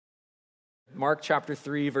Mark chapter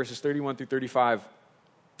 3, verses 31 through 35.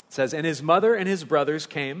 It says, "And his mother and his brothers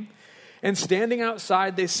came, and standing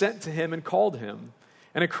outside they sent to him and called him.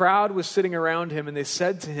 And a crowd was sitting around him, and they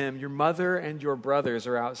said to him, 'Your mother and your brothers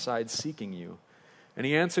are outside seeking you.' And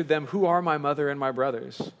he answered them, 'Who are my mother and my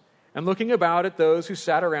brothers?' And looking about at those who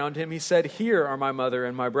sat around him, he said, 'Here are my mother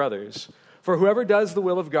and my brothers. For whoever does the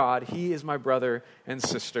will of God, he is my brother and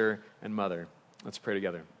sister and mother.'" Let's pray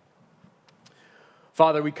together.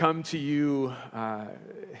 Father, we come to you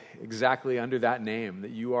exactly under that name,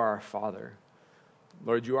 that you are our Father.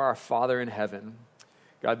 Lord, you are our Father in heaven.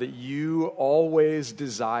 God, that you always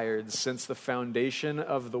desired since the foundation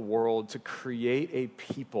of the world to create a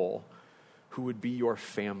people who would be your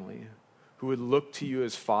family, who would look to you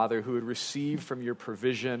as Father, who would receive from your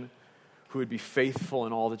provision, who would be faithful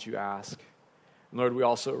in all that you ask. And Lord, we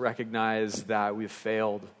also recognize that we've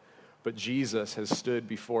failed, but Jesus has stood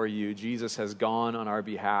before you. Jesus has gone on our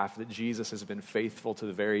behalf, that Jesus has been faithful to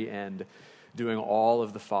the very end, doing all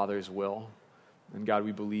of the Father's will. And God,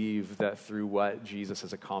 we believe that through what Jesus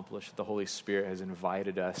has accomplished, the Holy Spirit has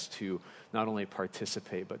invited us to not only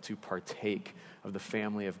participate, but to partake of the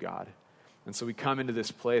family of God. And so we come into this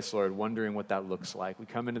place, Lord, wondering what that looks like. We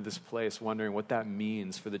come into this place wondering what that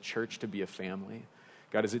means for the church to be a family.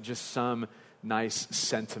 God, is it just some nice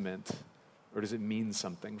sentiment, or does it mean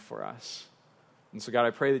something for us? And so God, I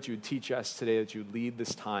pray that you would teach us today, that you would lead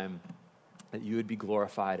this time, that you would be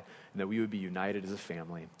glorified, and that we would be united as a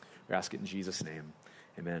family. We ask it in Jesus' name.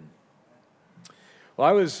 Amen. Well,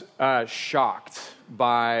 I was shocked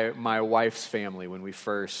by my wife's family when we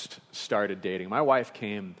first started dating. My wife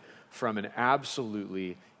came from an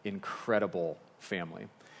absolutely incredible family.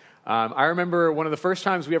 I remember one of the first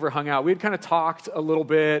times we ever hung out, we had kind of talked a little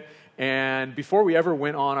bit, and before we ever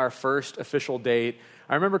went on our first official date,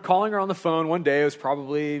 I remember calling her on the phone one day, it was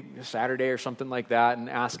probably a Saturday or something like that, and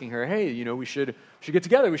asking her, hey, we should get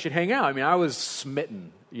together, we should hang out. I mean, I was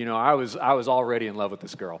smitten. I was already in love with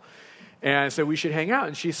this girl. And so we should hang out.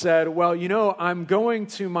 And she said, well, I'm going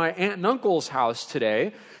to my aunt and uncle's house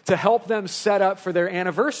today to help them set up for their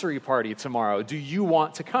anniversary party tomorrow. Do you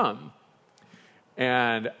want to come?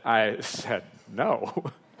 And I said,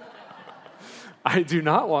 no. I do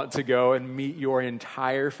not want to go and meet your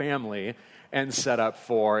entire family and set up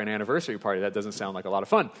for an anniversary party. That doesn't sound like a lot of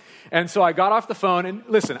fun. And so I got off the phone, and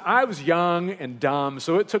listen, I was young and dumb,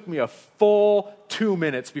 so it took me a full 2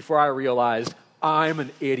 minutes before I realized I'm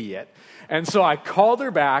an idiot. And so I called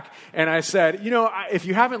her back, and I said, if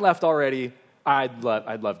you haven't left already, I'd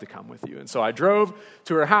love to come with you. And so I drove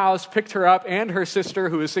to her house, picked her up, and her sister,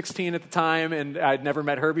 who was 16 at the time, and I'd never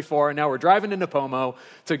met her before. And now we're driving into Pomo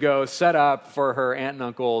to go set up for her aunt and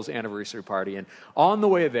uncle's anniversary party. And on the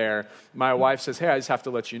way there, my wife says, hey, I just have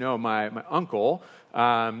to let you know, my uncle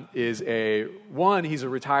is he's a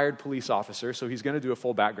retired police officer, so he's going to do a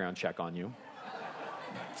full background check on you.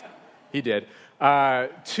 He did.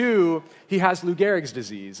 2, he has Lou Gehrig's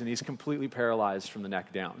disease, and he's completely paralyzed from the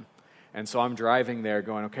neck down. And so I'm driving there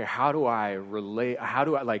going, okay, how do I relate? How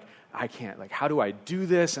do I do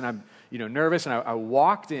this? And I'm, nervous. And I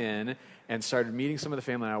walked in and started meeting some of the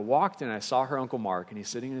family. And I walked in and I saw her Uncle Mark, and he's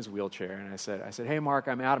sitting in his wheelchair. And I said, hey, Mark,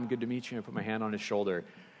 I'm Adam. Good to meet you. And I put my hand on his shoulder.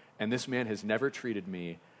 And this man has never treated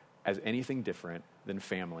me as anything different than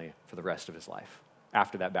family for the rest of his life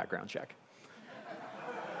after that background check.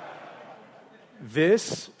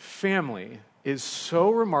 This family is so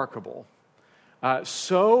remarkable,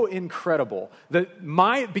 so incredible,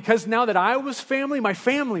 that because now that I was family, my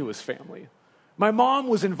family was family. My mom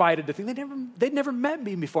was invited to things. They'd never met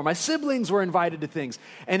me before. My siblings were invited to things,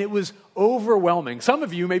 and it was overwhelming. Some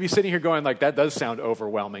of you may be sitting here going like, that does sound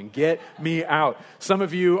overwhelming. Get me out. Some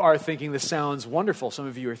of you are thinking this sounds wonderful. Some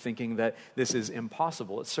of you are thinking that this is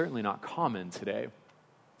impossible. It's certainly not common today.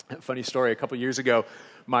 Funny story, a couple years ago,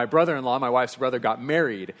 my brother-in-law, my wife's brother, got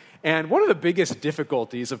married. And one of the biggest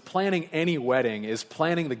difficulties of planning any wedding is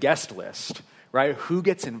planning the guest list, right? Who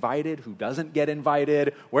gets invited? Who doesn't get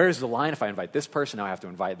invited? Where's the line? If I invite this person, now I have to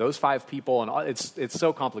invite those 5 people. And it's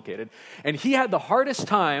so complicated. And he had the hardest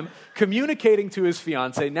time communicating to his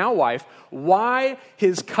fiancée, now wife, why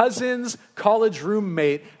his cousin's college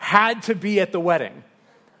roommate had to be at the wedding.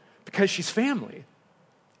 Because she's family.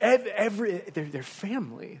 They're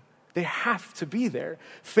family. They have to be there.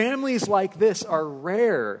 Families like this are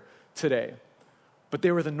rare today, but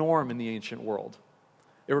they were the norm in the ancient world.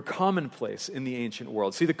 They were commonplace in the ancient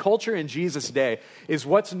world. See, the culture in Jesus' day is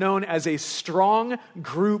what's known as a strong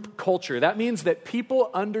group culture. That means that people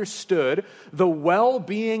understood the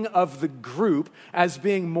well-being of the group as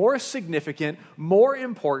being more significant, more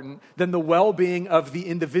important than the well-being of the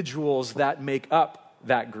individuals that make up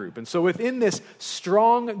that group. And so within this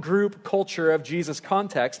strong group culture of Jesus'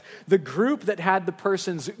 context, the group that had the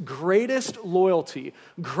person's greatest loyalty,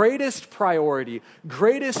 greatest priority,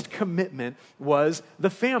 greatest commitment was the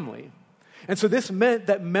family. And so this meant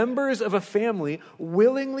that members of a family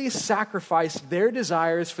willingly sacrificed their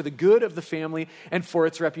desires for the good of the family and for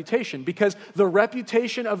its reputation, because the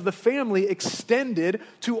reputation of the family extended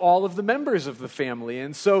to all of the members of the family.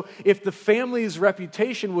 And so if the family's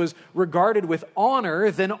reputation was regarded with honor,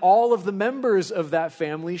 then all of the members of that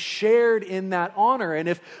family shared in that honor. And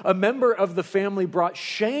if a member of the family brought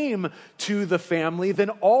shame to the family, then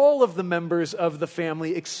all of the members of the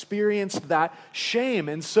family experienced that shame.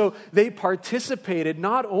 And so they participated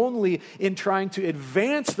not only in trying to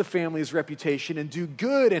advance the family's reputation and do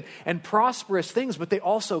good and prosperous things, but they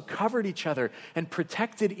also covered each other and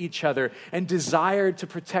protected each other and desired to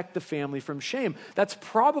protect the family from shame. That's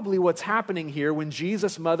probably what's happening here when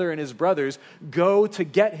Jesus' mother and his brothers go to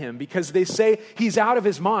get him, because they say he's out of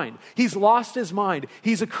his mind. He's lost his mind.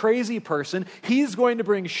 He's a crazy person. He's going to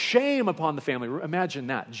bring shame upon the family. Imagine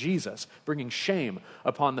that, Jesus bringing shame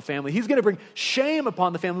upon the family. He's going to bring shame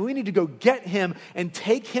upon the family. We need to go get him and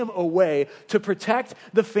take him away to protect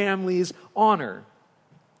the family's honor.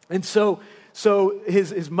 And so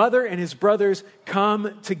his mother and his brothers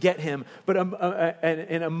come to get him. But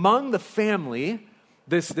and among the family,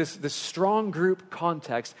 this strong group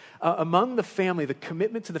context, among the family, the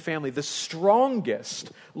commitment to the family, the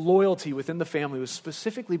strongest loyalty within the family was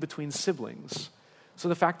specifically between siblings. So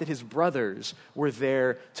the fact that his brothers were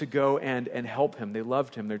there to go and help him, they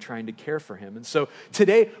loved him, they're trying to care for him. And so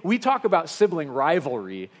today we talk about sibling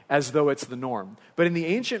rivalry as though it's the norm. But in the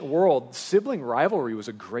ancient world, sibling rivalry was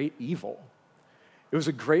a great evil. It was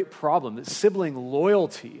a great problem. That sibling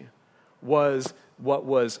loyalty was what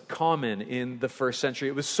was common in the first century.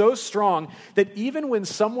 It was so strong that even when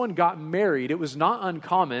someone got married, it was not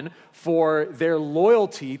uncommon for their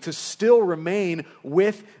loyalty to still remain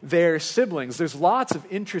with their siblings. There's lots of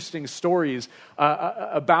interesting stories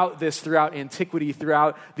about this throughout antiquity,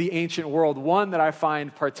 throughout the ancient world. One that I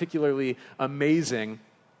find particularly amazing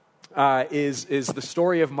is the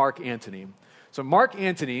story of Mark Antony. So Mark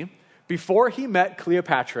Antony, before he met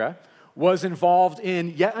Cleopatra, was involved in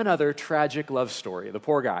yet another tragic love story. The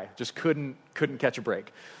poor guy just couldn't catch a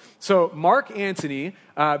break. So Mark Antony,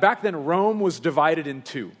 back then Rome was divided in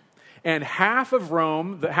two. And half of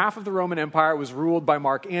the Roman Empire was ruled by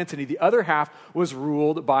Mark Antony. The other half was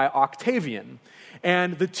ruled by Octavian.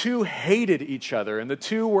 And the two hated each other, and the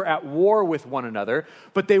two were at war with one another,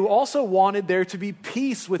 but they also wanted there to be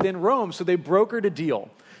peace within Rome, so they brokered a deal.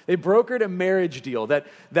 They brokered a marriage deal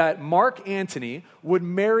that Mark Antony would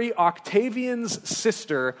marry Octavian's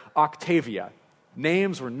sister, Octavia.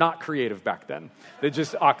 Names were not creative back then. They're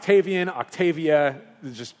just Octavian, Octavia,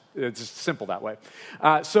 it's just simple that way.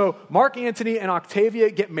 So Mark Antony and Octavia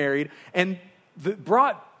get married, and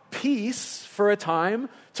brought peace for a time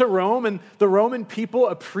to Rome, and the Roman people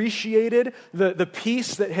appreciated the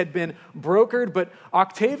peace that had been brokered. But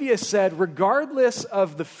Octavia said, regardless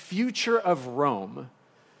of the future of Rome,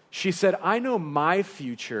 she said, I know my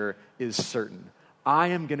future is certain. I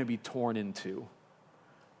am going to be torn in two.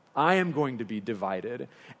 I am going to be divided.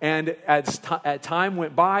 And as time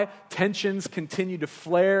went by, tensions continued to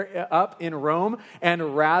flare up in Rome.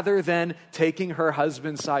 And rather than taking her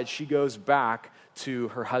husband's side, she goes back to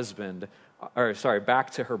her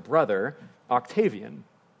back to her brother, Octavian.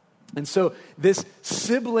 And so this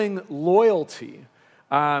sibling loyalty,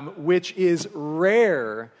 which is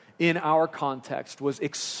rare in our context, was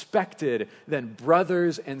expected. Then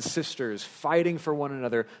brothers and sisters fighting for one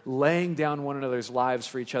another, laying down one another's lives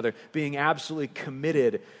for each other, being absolutely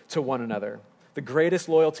committed to one another. The greatest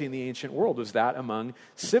loyalty in the ancient world was that among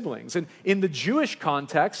siblings. And in the Jewish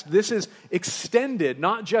context, this is extended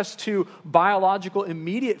not just to biological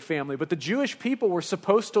immediate family, but the Jewish people were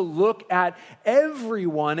supposed to look at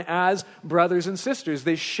everyone as brothers and sisters.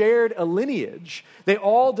 They shared a lineage. They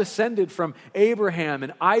all descended from Abraham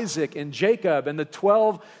and Isaac and Jacob, and the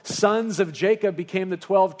 12 sons of Jacob became the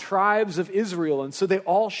 12 tribes of Israel. And so they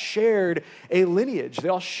all shared a lineage. They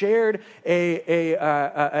all shared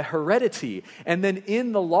a heredity. And then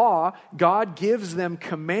in the law, God gives them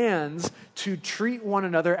commands to treat one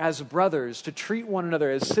another as brothers, to treat one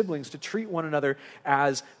another as siblings, to treat one another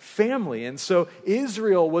as family. And so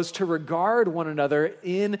Israel was to regard one another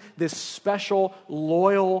in this special,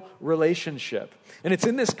 loyal relationship. And it's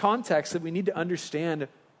in this context that we need to understand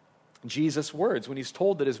Jesus' words. When he's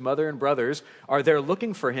told that his mother and brothers are there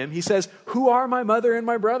looking for him, he says, "Who are my mother and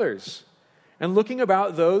my brothers?" And looking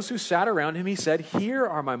about those who sat around him, he said, "Here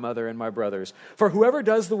are my mother and my brothers. For whoever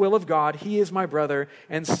does the will of God, he is my brother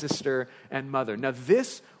and sister and mother." Now,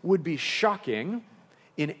 this would be shocking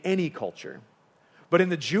in any culture. But in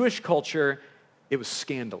the Jewish culture, it was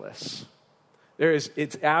scandalous.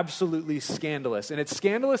 It's absolutely scandalous. And it's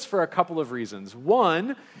scandalous for a couple of reasons.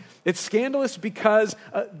 One, it's scandalous because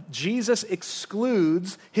Jesus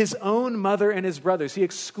excludes his own mother and his brothers. He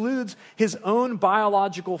excludes his own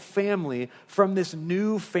biological family from this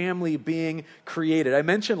new family being created. I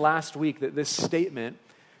mentioned last week that this statement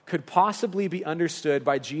could possibly be understood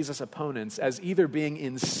by Jesus' opponents as either being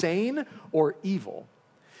insane or evil.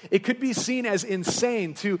 It could be seen as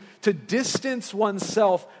insane to distance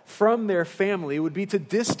oneself from their family. It would be to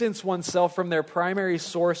distance oneself from their primary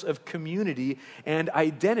source of community and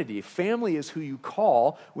identity. Family is who you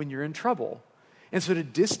call when you're in trouble. And so to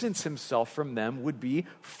distance himself from them would be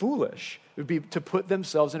foolish. It would be to put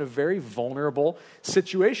themselves in a very vulnerable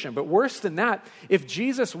situation. But worse than that, if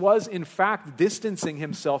Jesus was in fact distancing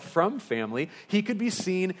himself from family, he could be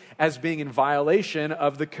seen as being in violation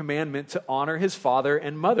of the commandment to honor his father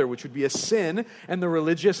and mother, which would be a sin, and the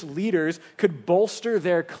religious leaders could bolster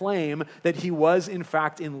their claim that he was in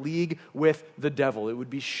fact in league with the devil. It would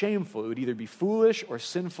be shameful. It would either be foolish or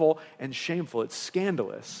sinful and shameful. It's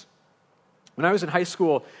scandalous. When I was in high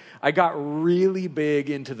school, I got really big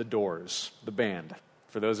into the Doors, the band,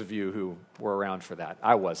 for those of you who were around for that.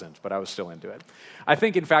 I wasn't, but I was still into it. I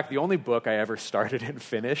think, in fact, the only book I ever started and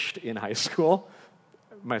finished in high school,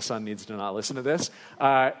 my son needs to not listen to this,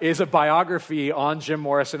 is a biography on Jim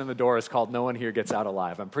Morrison and the Doors called No One Here Gets Out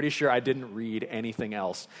Alive. I'm pretty sure I didn't read anything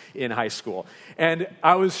else in high school. And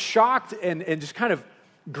I was shocked and just kind of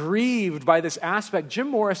grieved by this aspect. Jim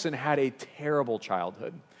Morrison had a terrible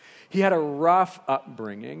childhood. He had a rough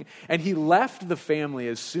upbringing, and he left the family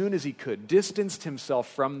as soon as he could, distanced himself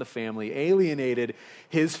from the family, alienated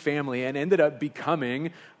his family, and ended up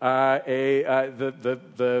becoming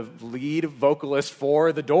the lead vocalist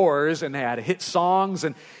for The Doors, and they had hit songs.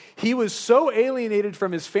 And he was so alienated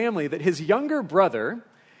from his family that his younger brother,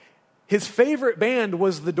 his favorite band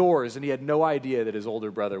was The Doors, and he had no idea that his older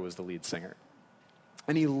brother was the lead singer.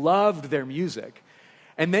 And he loved their music.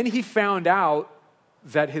 And then he found out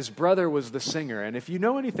that his brother was the singer. And if you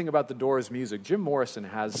know anything about the Doors music, Jim Morrison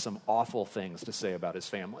has some awful things to say about his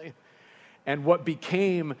family. And what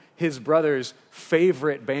became his brother's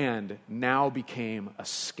favorite band now became a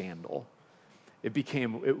scandal.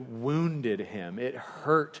 It wounded him. It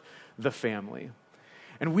hurt the family.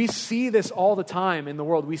 And we see this all the time in the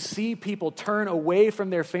world. We see people turn away from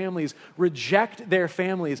their families, reject their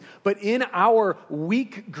families. But in our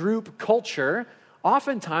weak group culture,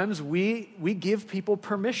 oftentimes we give people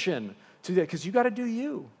permission to do that because you got to do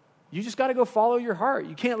you. You just got to go follow your heart.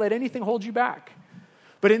 You can't let anything hold you back.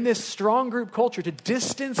 But in this strong group culture, to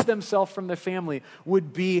distance themselves from their family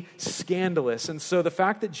would be scandalous. And so the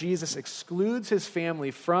fact that Jesus excludes his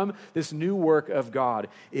family from this new work of God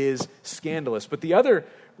is scandalous. But the other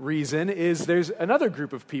reason is there's another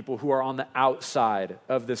group of people who are on the outside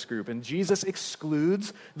of this group, and Jesus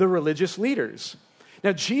excludes the religious leaders.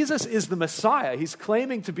 Now, Jesus is the Messiah. He's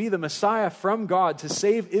claiming to be the Messiah from God to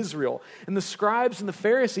save Israel. And the scribes and the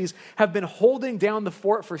Pharisees have been holding down the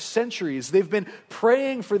fort for centuries. They've been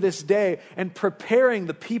praying for this day and preparing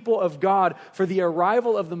the people of God for the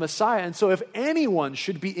arrival of the Messiah. And so if anyone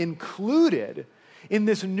should be included in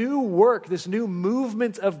this new work, this new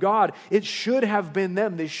movement of God, it should have been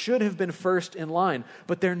them. They should have been first in line.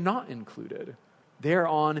 But they're not included. They're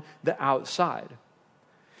on the outside.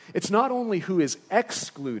 It's not only who is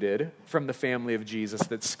excluded from the family of Jesus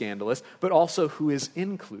that's scandalous, but also who is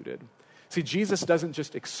included. See, Jesus doesn't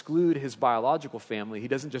just exclude his biological family. He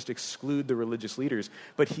doesn't just exclude the religious leaders,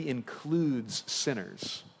 but he includes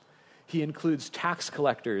sinners. He includes tax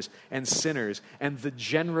collectors and sinners and the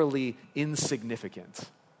generally insignificant.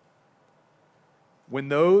 When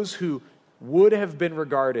those who would have been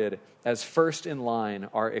regarded as first in line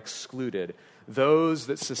are excluded, those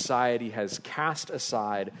that society has cast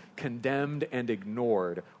aside, condemned, and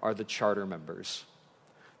ignored are the charter members.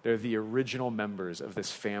 They're the original members of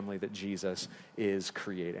this family that Jesus is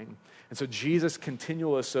creating. And so Jesus'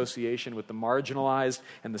 continual association with the marginalized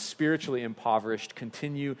and the spiritually impoverished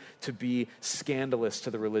continue to be scandalous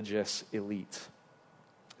to the religious elite.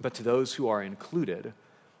 But to those who are included,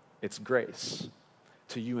 it's grace.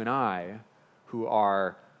 To you and I, who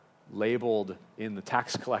are labeled in the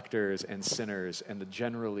tax collectors and sinners and the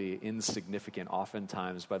generally insignificant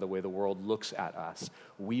oftentimes by the way the world looks at us,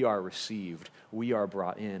 we are received, we are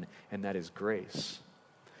brought in, and that is grace.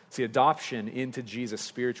 See, adoption into Jesus'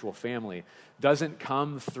 spiritual family doesn't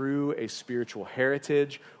come through a spiritual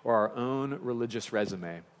heritage or our own religious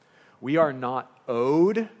resume. We are not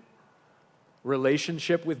owed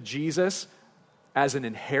relationship with Jesus as an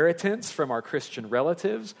inheritance from our Christian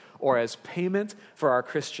relatives or as payment for our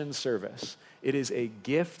Christian service. It is a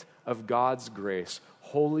gift of God's grace,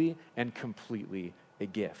 wholly and completely a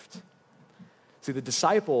gift. See, the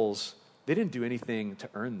disciples, they didn't do anything to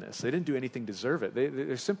earn this. They didn't do anything to deserve it.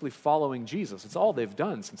 They're simply following Jesus. It's all they've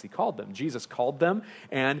done since he called them. Jesus called them,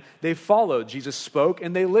 and they followed. Jesus spoke,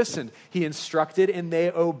 and they listened. He instructed, and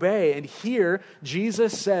they obey. And here,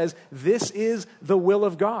 Jesus says, this is the will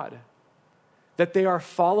of God, that they are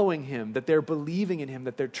following him, that they're believing in him,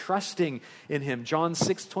 that they're trusting in him. John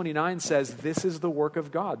 6:29 says, this is the work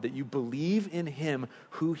of God, that you believe in him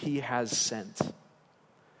who he has sent.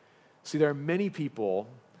 See, there are many people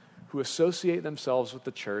who associate themselves with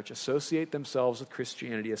the church, associate themselves with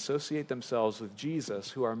Christianity, associate themselves with Jesus,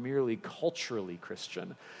 who are merely culturally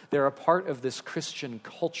Christian. They're a part of this Christian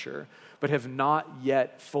culture, but have not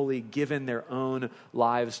yet fully given their own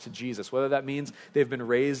lives to Jesus. Whether that means they've been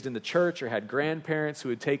raised in the church or had grandparents who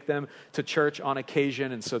would take them to church on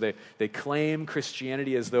occasion, and so they claim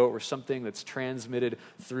Christianity as though it were something that's transmitted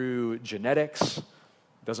through genetics. It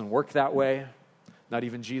doesn't work that way. Not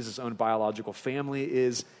even Jesus' own biological family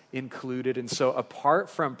is included. And so apart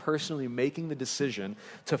from personally making the decision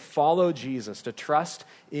to follow Jesus, to trust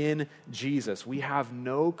in Jesus, we have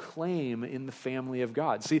no claim in the family of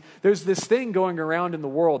God. See, there's this thing going around in the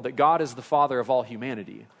world that God is the father of all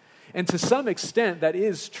humanity. And to some extent, that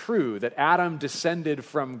is true, that Adam descended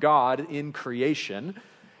from God in creation,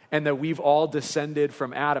 and that we've all descended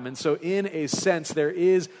from Adam. And so in a sense, there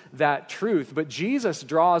is that truth. But Jesus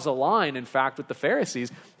draws a line, in fact, with the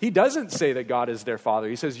Pharisees. He doesn't say that God is their father.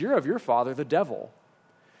 He says, you're of your father, the devil.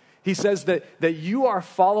 He says that you are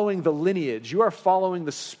following the lineage, you are following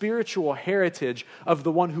the spiritual heritage of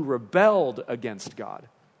the one who rebelled against God.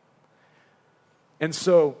 And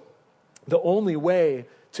so the only way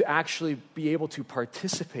to actually be able to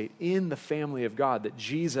participate in the family of God that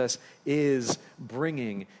Jesus is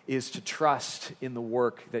bringing is to trust in the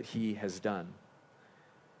work that he has done.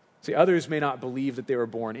 See, others may not believe that they were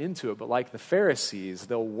born into it, but like the Pharisees,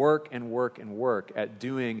 they'll work and work and work at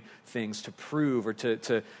doing things to prove or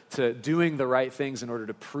to doing the right things in order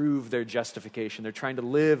to prove their justification. They're trying to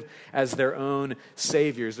live as their own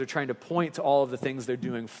saviors. They're trying to point to all of the things they're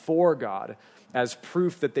doing for God as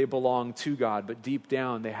proof that they belong to God, but deep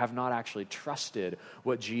down they have not actually trusted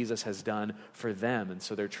what Jesus has done for them. And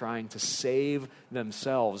so they're trying to save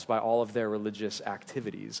themselves by all of their religious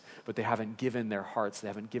activities, but they haven't given their hearts, they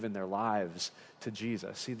haven't given their lives to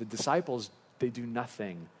Jesus. See, the disciples, they do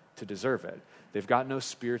nothing to deserve it. They've got no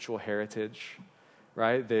spiritual heritage,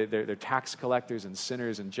 right? They're tax collectors and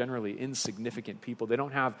sinners and generally insignificant people. They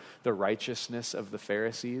don't have the righteousness of the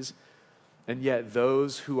Pharisees. And yet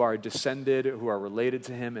those who are descended, who are related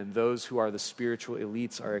to him, and those who are the spiritual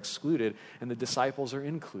elites are excluded, and the disciples are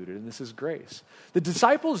included, and this is grace. The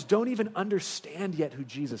disciples don't even understand yet who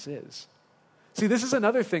Jesus is. See, this is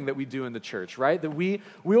another thing that we do in the church, right? That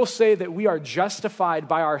we'll say that we are justified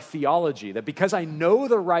by our theology, that because I know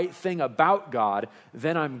the right thing about God,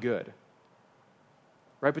 then I'm good.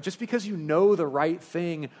 Right? But just because you know the right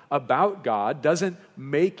thing about God doesn't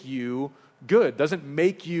make you good, doesn't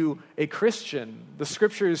make you a Christian. The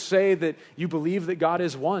scriptures say that you believe that God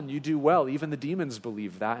is one, you do well. Even the demons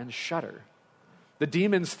believe that and shudder. The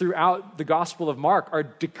demons throughout the Gospel of Mark are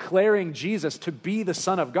declaring Jesus to be the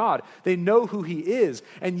Son of God. They know who he is,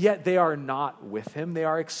 and yet they are not with him. They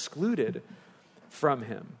are excluded from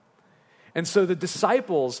him. And so the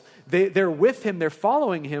disciples, they're with him, they're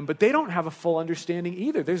following him, but they don't have a full understanding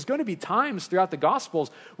either. There's going to be times throughout the Gospels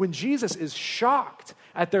when Jesus is shocked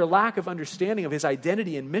at their lack of understanding of his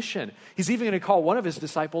identity and mission. He's even going to call one of his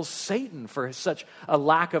disciples Satan for such a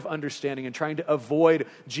lack of understanding and trying to avoid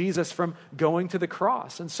Jesus from going to the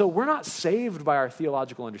cross. And so we're not saved by our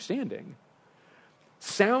theological understanding.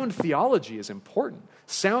 Sound theology is important.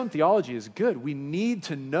 Sound theology is good. We need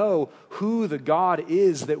to know who the God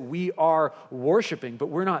is that we are worshiping, but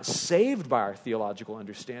we're not saved by our theological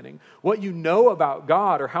understanding. What you know about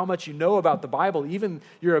God or how much you know about the Bible, even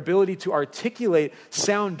your ability to articulate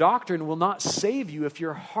sound doctrine will not save you if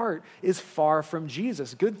your heart is far from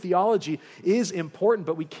Jesus. Good theology is important,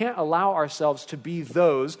 but we can't allow ourselves to be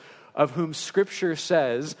those of whom Scripture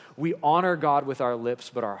says we honor God with our lips,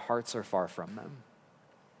 but our hearts are far from them.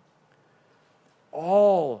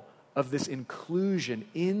 All of this inclusion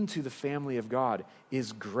into the family of God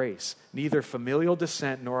is grace. Neither familial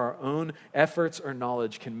descent nor our own efforts or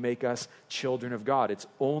knowledge can make us children of God. It's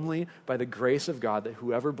only by the grace of God that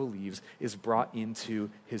whoever believes is brought into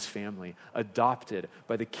his family, adopted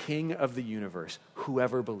by the King of the universe.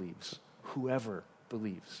 Whoever believes. Whoever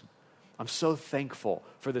believes. I'm so thankful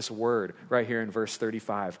for this word right here in verse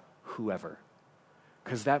 35, whoever.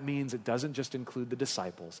 Because that means it doesn't just include the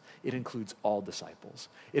disciples, it includes all disciples.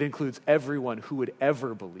 It includes everyone who would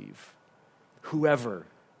ever believe. Whoever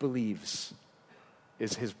believes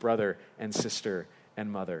is his brother and sister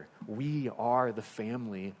and mother. We are the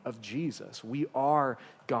family of Jesus. We are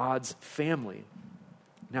God's family.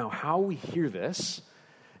 Now, how we hear this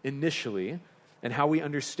initially and how we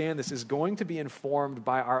understand this is going to be informed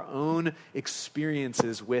by our own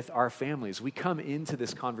experiences with our families. We come into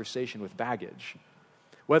this conversation with baggage.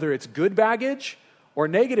 Whether it's good baggage or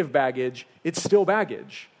negative baggage, it's still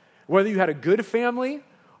baggage. Whether you had a good family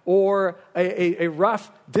or a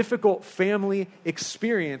rough, difficult family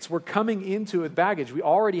experience, we're coming into it with baggage. We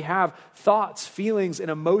already have thoughts, feelings, and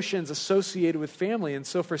emotions associated with family. And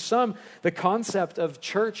so for some, the concept of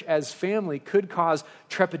church as family could cause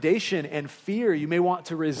trepidation and fear. You may want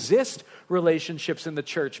to resist relationships in the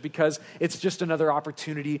church because it's just another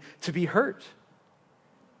opportunity to be hurt.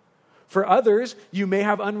 For others, you may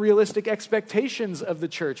have unrealistic expectations of the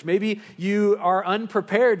church. Maybe you are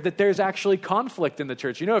unprepared that there's actually conflict in the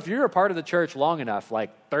church. You know, if you're a part of the church long enough,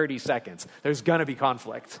 like 30 seconds, there's going to be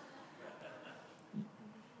conflict.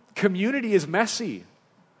 Community is messy.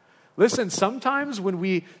 Listen, sometimes when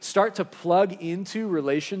we start to plug into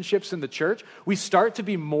relationships in the church, we start to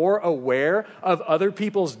be more aware of other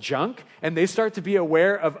people's junk, and they start to be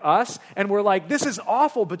aware of us, and we're like, this is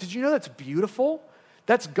awful, but did you know that's beautiful?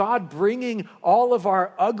 That's God bringing all of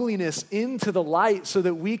our ugliness into the light so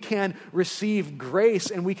that we can receive grace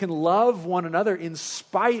and we can love one another in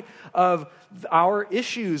spite of our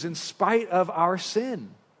issues, in spite of our sin.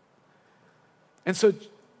 And so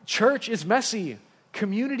church is messy.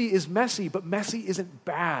 Community is messy, but messy isn't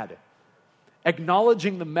bad.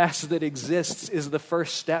 Acknowledging the mess that exists is the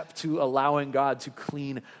first step to allowing God to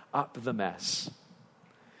clean up the mess.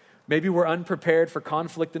 Maybe we're unprepared for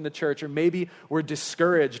conflict in the church, or maybe we're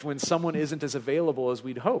discouraged when someone isn't as available as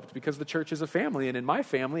we'd hoped, because the church is a family, and in my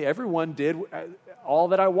family, everyone did all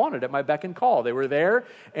that I wanted at my beck and call. They were there,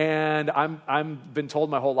 and I've been told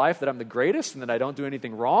my whole life that I'm the greatest, and that I don't do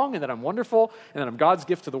anything wrong, and that I'm wonderful, and that I'm God's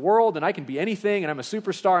gift to the world, and I can be anything, and I'm a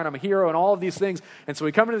superstar, and I'm a hero, and all of these things. And so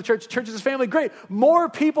we come into the church is a family, great, more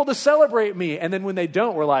people to celebrate me. And then when they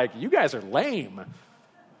don't, we're like, you guys are lame.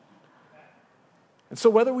 And so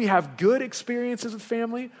whether we have good experiences with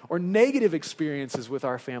family or negative experiences with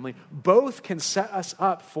our family, both can set us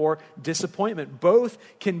up for disappointment. Both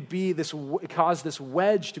can be cause this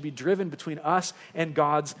wedge to be driven between us and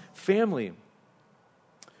God's family.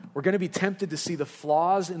 We're going to be tempted to see the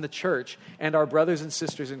flaws in the church and our brothers and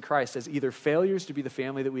sisters in Christ as either failures to be the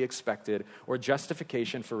family that we expected or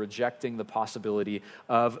justification for rejecting the possibility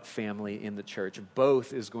of family in the church.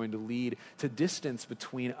 Both is going to lead to distance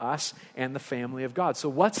between us and the family of God. So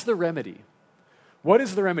what's the remedy? What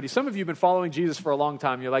is the remedy? Some of you have been following Jesus for a long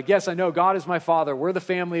time. You're like, yes, I know God is my Father. We're the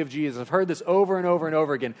family of Jesus. I've heard this over and over and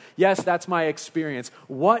over again. Yes, that's my experience.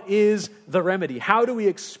 What is the remedy? How do we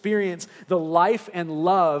experience the life and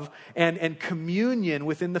love and communion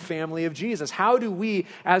within the family of Jesus? How do we,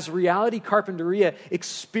 as Reality Carpinteria,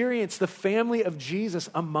 experience the family of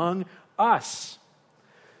Jesus among us?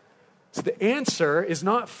 So the answer is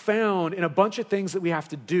not found in a bunch of things that we have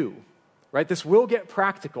to do, right? This will get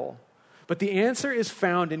practical. But the answer is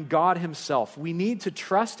found in God himself. We need to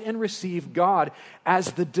trust and receive God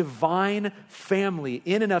as the divine family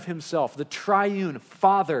in and of himself, the triune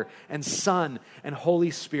Father and Son and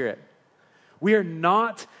Holy Spirit. We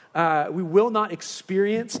will not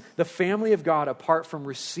experience the family of God apart from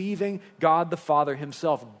receiving God the Father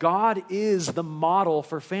himself. God is the model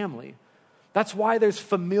for family. That's why there's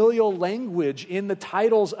familial language in the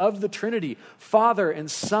titles of the Trinity, Father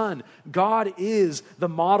and Son. God is the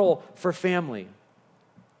model for family.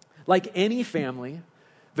 Like any family,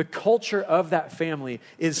 the culture of that family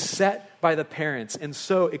is set by the parents. And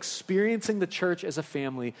so experiencing the church as a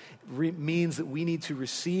family means that we need to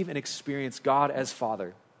receive and experience God as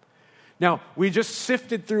Father. Now, we just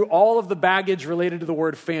sifted through all of the baggage related to the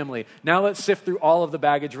word family. Now let's sift through all of the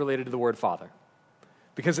baggage related to the word Father.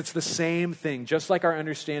 Because it's the same thing. Just like our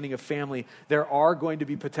understanding of family, there are going to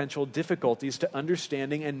be potential difficulties to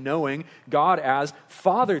understanding and knowing God as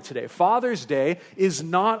Father today. Father's Day is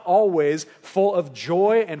not always full of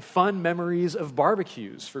joy and fun memories of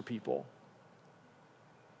barbecues for people.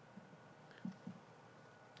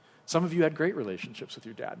 Some of you had great relationships with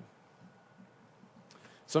your dad.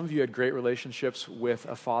 Some of you had great relationships with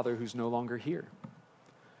a father who's no longer here.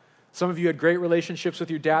 Some of you had great relationships with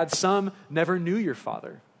your dad. Some never knew your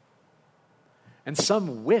father. And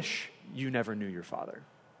some wish you never knew your father.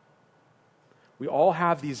 We all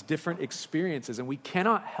have these different experiences, and we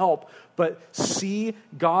cannot help but see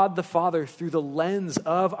God the Father through the lens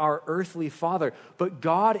of our earthly father. But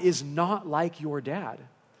God is not like your dad.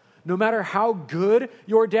 No matter how good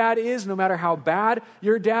your dad is, no matter how bad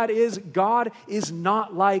your dad is, God is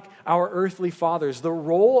not like our earthly fathers. The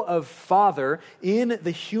role of father in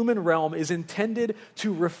the human realm is intended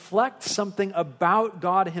to reflect something about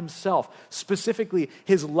God himself, specifically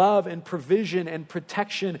his love and provision and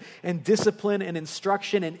protection and discipline and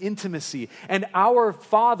instruction and intimacy. And our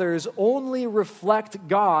fathers only reflect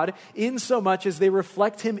God in so much as they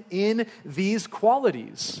reflect him in these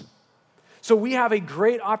qualities. So we have a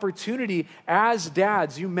great opportunity as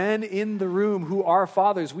dads, you men in the room who are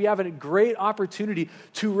fathers, we have a great opportunity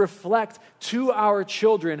to reflect to our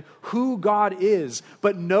children who God is,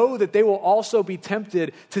 but know that they will also be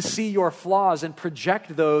tempted to see your flaws and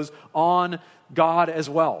project those on God as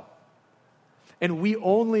well. And we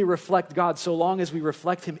only reflect God so long as we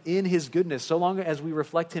reflect him in his goodness, so long as we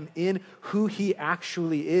reflect him in who he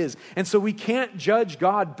actually is. And so we can't judge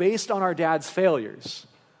God based on our dad's failures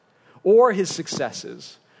or his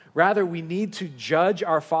successes. Rather, we need to judge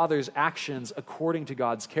our father's actions according to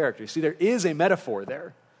God's character. See, there is a metaphor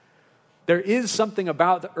there. There is something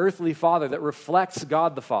about the earthly father that reflects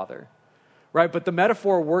God the Father, right? But the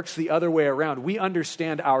metaphor works the other way around. We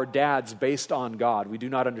understand our dads based on God. We do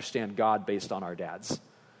not understand God based on our dads,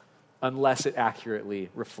 unless it accurately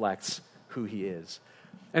reflects who he is.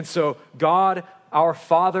 And so God, our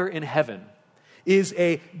Father in heaven, is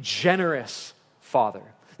a generous Father.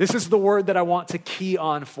 This is the word that I want to key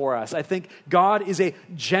on for us. I think God is a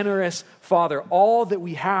generous Father. All that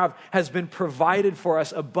we have has been provided for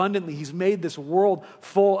us abundantly. He's made this world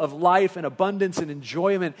full of life and abundance and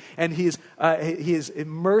enjoyment, and He is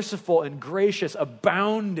merciful and gracious,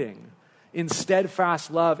 abounding in steadfast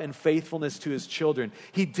love and faithfulness to his children.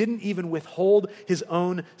 He didn't even withhold his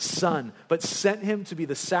own son, but sent him to be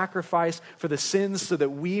the sacrifice for the sins so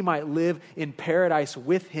that we might live in paradise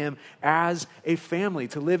with him as a family,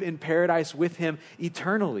 to live in paradise with him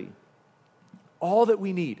eternally. All that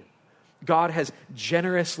we need, God has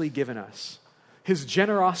generously given us. His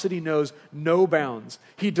generosity knows no bounds.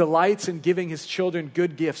 He delights in giving his children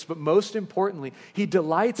good gifts, but most importantly, he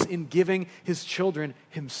delights in giving his children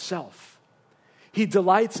himself. He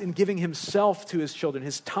delights in giving himself to his children,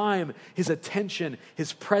 his time, his attention,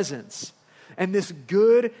 his presence. And this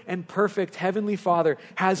good and perfect Heavenly Father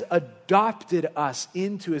has adopted us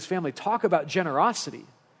into his family. Talk about generosity.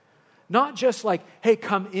 Not just like, hey,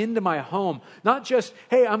 come into my home. Not just,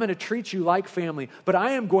 hey, I'm going to treat you like family, but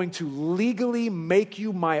I am going to legally make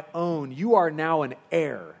you my own. You are now an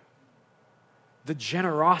heir. The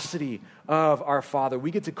generosity of our Father.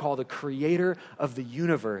 We get to call the creator of the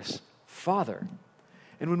universe Father.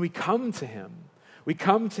 And when we come to him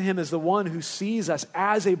as the one who sees us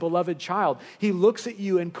as a beloved child. He looks at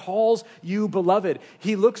you and calls you beloved.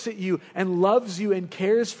 He looks at you and loves you and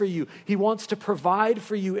cares for you. He wants to provide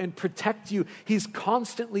for you and protect you. He's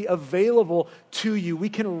constantly available to you. We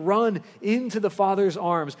can run into the Father's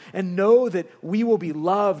arms and know that we will be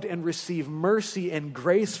loved and receive mercy and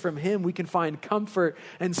grace from him. We can find comfort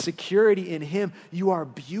and security in him. You are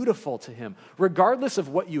beautiful to him. Regardless of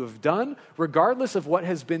what you have done, regardless of what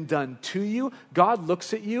has been done to you, God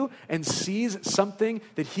looks at you and sees something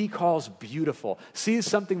that he calls beautiful, sees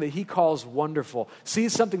something that he calls wonderful,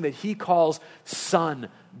 sees something that he calls son,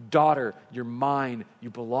 daughter, you're mine, you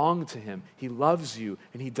belong to him. He loves you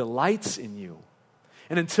and he delights in you.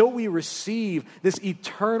 And until we receive this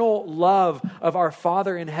eternal love of our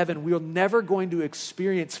Father in heaven, we are never going to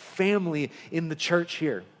experience family in the church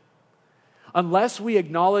here. Unless we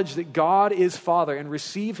acknowledge that God is Father and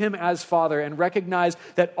receive him as Father and recognize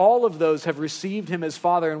that all of those have received him as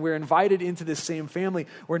Father and we're invited into this same family,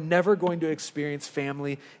 we're never going to experience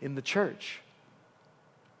family in the church.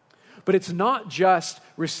 But it's not just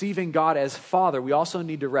receiving God as Father. We also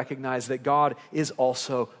need to recognize that God is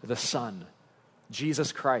also the Son,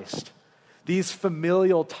 Jesus Christ. These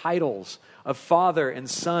familial titles of Father and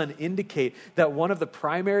Son indicate that one of the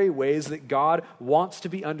primary ways that God wants to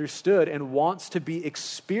be understood and wants to be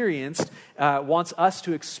experienced, wants us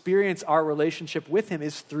to experience our relationship with him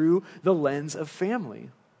is through the lens of family.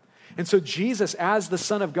 And so Jesus, as the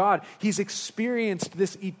Son of God, he's experienced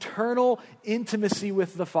this eternal intimacy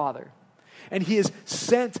with the Father. and he is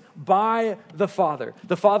sent by the Father.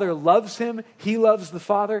 The Father loves him, he loves the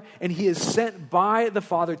Father, and he is sent by the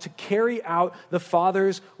Father to carry out the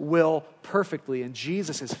Father's will perfectly. And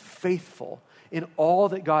Jesus is faithful in all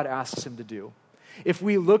that God asks him to do. If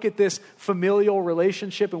we look at this familial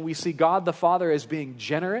relationship and we see God the Father as being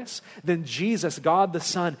generous, then Jesus, God the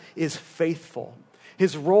Son, is faithful.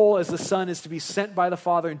 His role as the Son is to be sent by the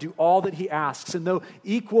Father and do all that he asks. And though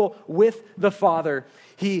equal with the Father,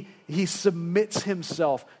 he submits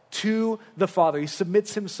himself to the Father. He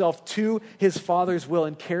submits himself to his Father's will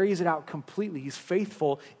and carries it out completely. He's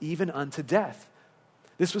faithful even unto death.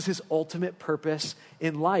 This was his ultimate purpose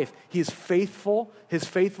in life. He is faithful. His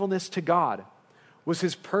faithfulness to God was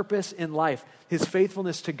his purpose in life. His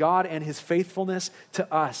faithfulness to God and his faithfulness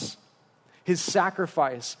to us. His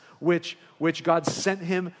sacrifice, which God sent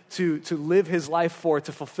him to live his life for,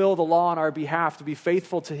 to fulfill the law on our behalf, to be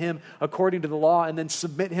faithful to him according to the law, and then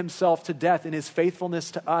submit himself to death in his faithfulness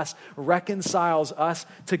to us, reconciles us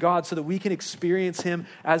to God so that we can experience him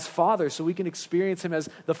as Father, so we can experience him as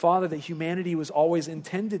the Father that humanity was always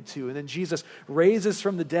intended to. And then Jesus raises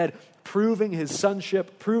from the dead, proving his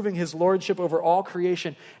sonship, proving his lordship over all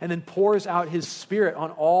creation, and then pours out his Spirit on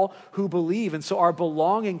all who believe. And so our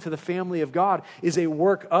belonging to the family of God is a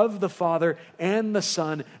work of the Father and the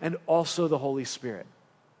Son and also the Holy Spirit.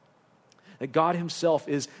 That God himself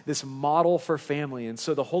is this model for family. And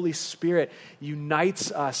so the Holy Spirit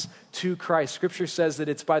unites us to Christ. Scripture says that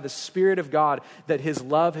it's by the Spirit of God that his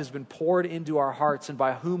love has been poured into our hearts and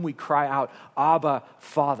by whom we cry out, Abba,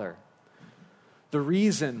 Father. The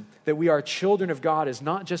reason that we are children of God is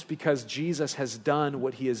not just because Jesus has done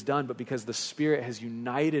what he has done, but because the Spirit has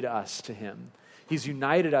united us to him. He's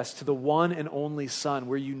united us to the one and only Son.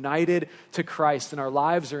 We're united to Christ, and our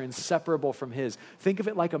lives are inseparable from his. Think of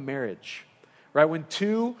it like a marriage, right? When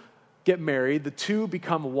two get married, the two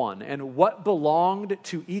become one. And what belonged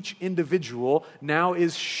to each individual now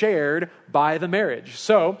is shared by the marriage.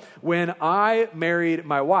 So when I married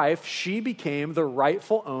my wife, she became the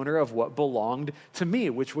rightful owner of what belonged to me,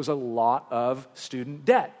 which was a lot of student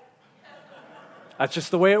debt. That's just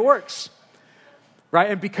the way it works. Right?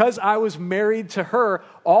 And because I was married to her,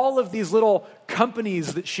 all of these little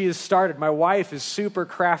companies that she has started, my wife is super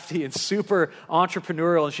crafty and super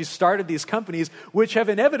entrepreneurial, and she started these companies which have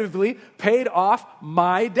inevitably paid off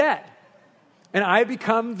my debt. And I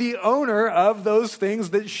become the owner of those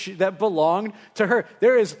things that belonged to her.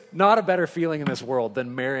 There is not a better feeling in this world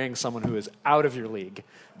than marrying someone who is out of your league,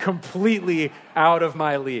 completely out of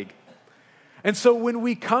my league. And so when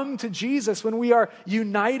we come to Jesus, when we are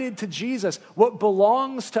united to Jesus, what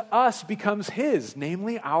belongs to us becomes his,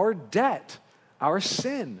 namely our debt, our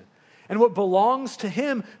sin. And what belongs to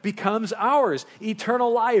him becomes ours,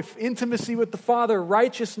 eternal life, intimacy with the Father,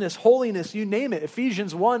 righteousness, holiness, you name it.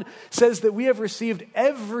 Ephesians 1 says that we have received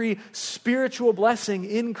every spiritual blessing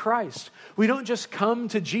in Christ. We don't just come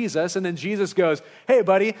to Jesus and then Jesus goes, hey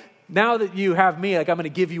buddy, now that you have me, I'm going to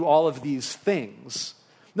give you all of these things.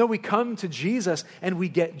 No, we come to Jesus and we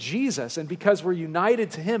get Jesus. And because we're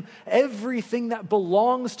united to him, everything that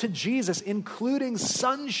belongs to Jesus, including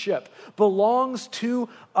sonship, belongs to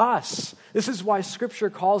us. This is why Scripture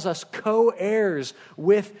calls us co-heirs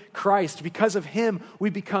with Christ. Because of him, we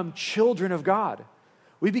become children of God.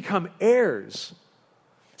 We become heirs.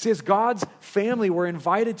 See, as God's family, we're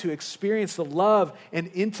invited to experience the love and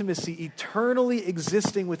intimacy eternally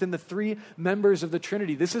existing within the three members of the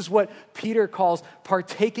Trinity. This is what Peter calls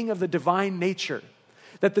partaking of the divine nature.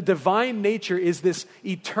 That the divine nature is this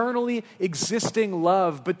eternally existing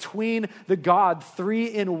love between the God, three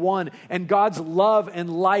in one. And God's love and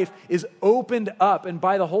life is opened up. And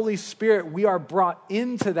by the Holy Spirit, we are brought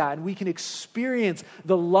into that. And we can experience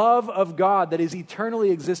the love of God that is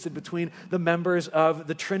eternally existed between the members of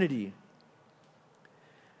the Trinity.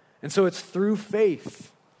 And so it's through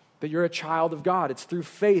faith that you're a child of God. It's through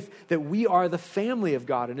faith that we are the family of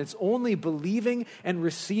God. And it's only believing and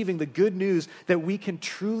receiving the good news that we can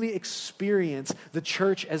truly experience the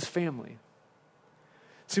church as family.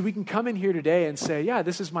 See, we can come in here today and say, yeah,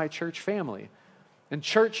 this is my church family. And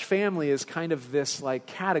church family is kind of this like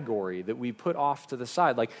category that we put off to the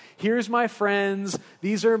side. Like, here's my friends,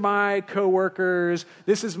 these are my coworkers,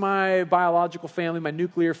 this is my biological family, my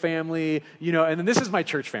nuclear family, and then this is my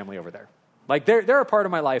church family over there. Like, they're a part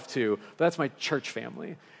of my life too, but that's my church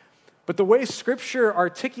family. But the way Scripture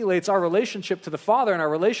articulates our relationship to the Father and our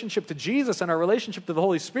relationship to Jesus and our relationship to the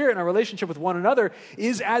Holy Spirit and our relationship with one another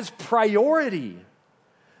is as priority.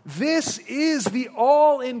 This is the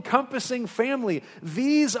all-encompassing family.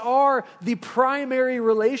 These are the primary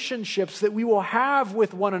relationships that we will have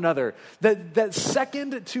with one another. That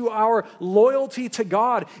second to our loyalty to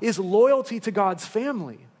God is loyalty to God's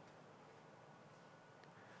family.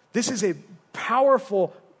 This is a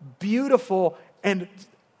powerful, beautiful, and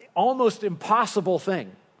almost impossible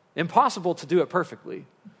thing. Impossible to do it perfectly.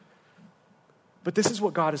 But this is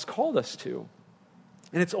what God has called us to.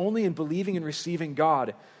 And it's only in believing and receiving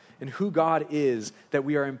God and who God is that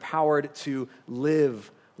we are empowered to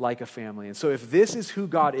live like a family. And so if this is who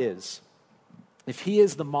God is, if he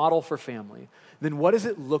is the model for family, then what does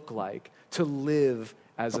it look like to live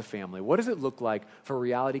as a family? What does it look like for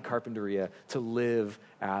Reality Carpinteria to live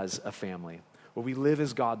as a family? Well, we live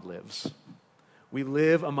as God lives. We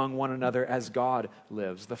live among one another as God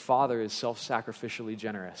lives. The Father is self-sacrificially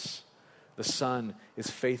generous. The Son is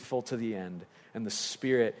faithful to the end. And the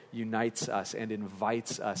Spirit unites us and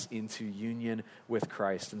invites us into union with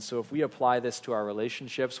Christ. And so if we apply this to our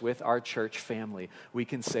relationships with our church family, we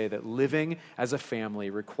can say that living as a family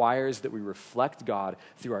requires that we reflect God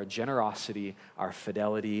through our generosity, our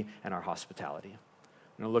fidelity, and our hospitality.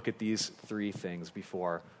 I'm going to look at these three things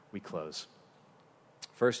before we close.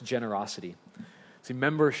 First, generosity. See,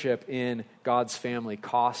 membership in God's family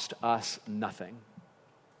cost us nothing.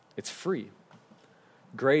 It's free.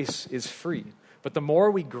 Grace is free. But the more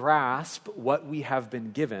we grasp what we have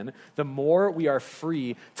been given, the more we are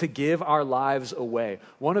free to give our lives away.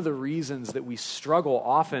 One of the reasons that we struggle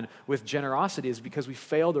often with generosity is because we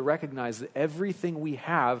fail to recognize that everything we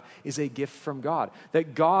have is a gift from God,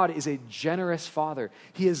 that God is a generous Father.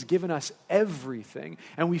 He has given us everything,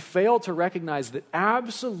 and we fail to recognize that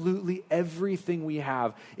absolutely everything we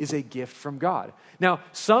have is a gift from God. Now,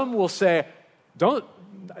 some will say,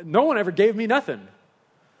 no one ever gave me nothing.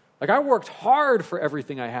 Like, I worked hard for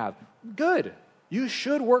everything I have. Good. You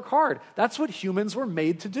should work hard. That's what humans were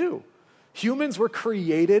made to do. Humans were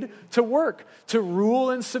created to work, to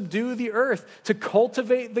rule and subdue the earth, to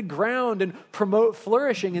cultivate the ground and promote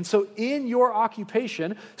flourishing. And so in your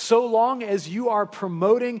occupation, so long as you are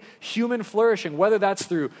promoting human flourishing, whether that's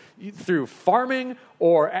through farming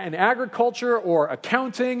or an agriculture or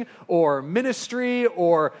accounting or ministry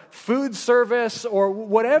or food service or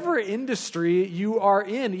whatever industry you are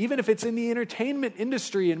in, even if it's in the entertainment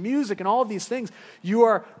industry and music and all of these things, you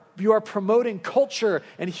are promoting culture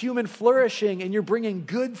and human flourishing, and you're bringing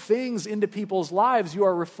good things into people's lives. You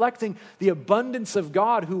are reflecting the abundance of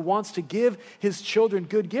God who wants to give his children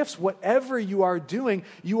good gifts. Whatever you are doing,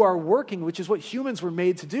 you are working, which is what humans were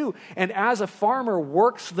made to do. And as a farmer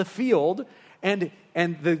works the field and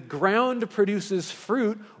the ground produces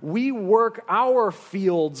fruit, we work our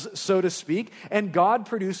fields, so to speak, and God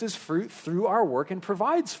produces fruit through our work and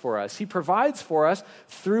provides for us. He provides for us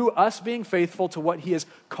through us being faithful to what he has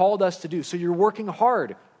called us to do. So you're working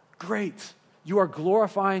hard. Great. You are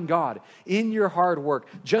glorifying God in your hard work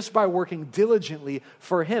just by working diligently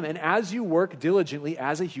for him. And as you work diligently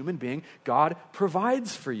as a human being, God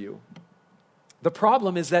provides for you. The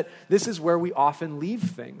problem is that this is where we often leave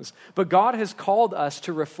things. But God has called us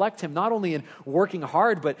to reflect him, not only in working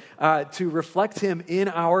hard, but to reflect him in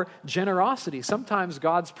our generosity. Sometimes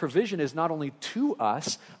God's provision is not only to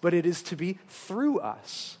us, but it is to be through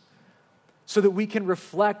us, so that we can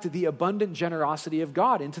reflect the abundant generosity of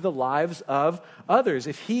God into the lives of others.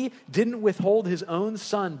 If he didn't withhold his own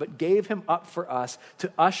son, but gave him up for us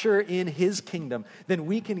to usher in his kingdom, then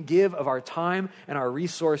we can give of our time and our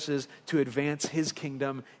resources to advance his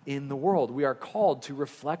kingdom in the world. We are called to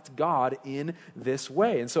reflect God in this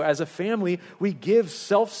way. And so as a family, we give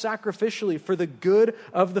self-sacrificially for the good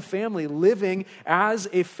of the family. Living as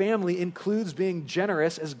a family includes being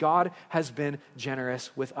generous as God has been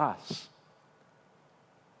generous with us.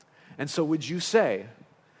 And so would you say,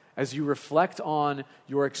 as you reflect on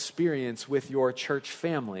your experience with your church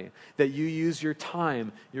family, that you use your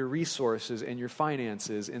time, your resources, and your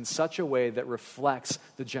finances in such a way that reflects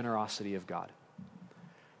the generosity of God?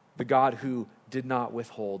 The God who did not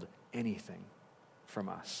withhold anything from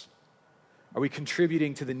us. Are we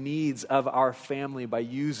contributing to the needs of our family by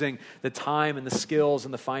using the time and the skills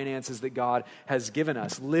and the finances that God has given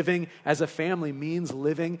us? Living as a family means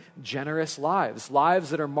living generous lives, lives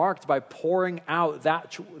that are marked by pouring out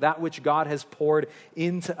that which God has poured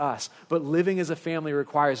into us. But living as a family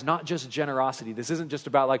requires not just generosity. This isn't just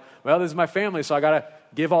about like, well, this is my family, so I got to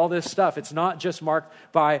give all this stuff. It's not just marked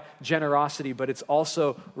by generosity, but it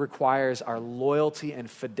also requires our loyalty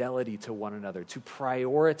and fidelity to one another, to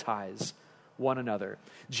prioritize one another.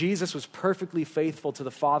 Jesus was perfectly faithful to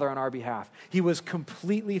the Father on our behalf. He was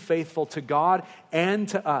completely faithful to God and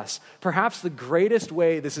to us. Perhaps the greatest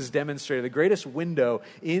way this is demonstrated, the greatest window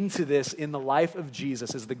into this in the life of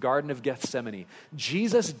Jesus is the Garden of Gethsemane.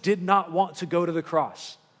 Jesus did not want to go to the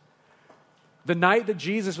cross. The night that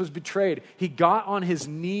Jesus was betrayed, he got on his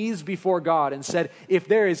knees before God and said, if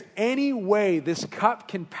there is any way this cup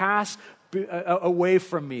can pass away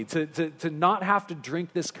from me, to not have to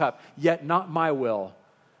drink this cup, yet not my will,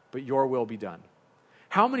 but your will be done.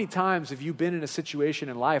 How many times have you been in a situation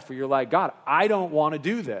in life where you're like, God, I don't want to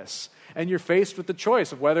do this? And you're faced with the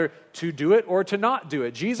choice of whether to do it or to not do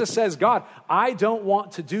it. Jesus says, God, I don't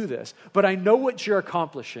want to do this, but I know what you're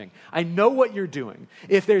accomplishing. I know what you're doing.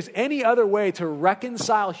 If there's any other way to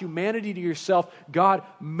reconcile humanity to yourself, God,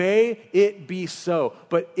 may it be so.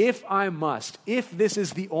 But if I must, if this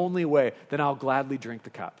is the only way, then I'll gladly drink the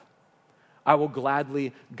cup. I will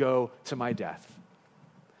gladly go to my death.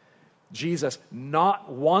 Jesus,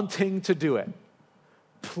 not wanting to do it,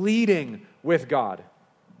 pleading with God,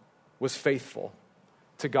 was faithful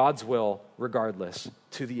to God's will regardless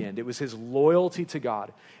to the end. It was his loyalty to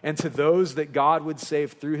God and to those that God would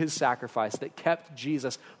save through his sacrifice that kept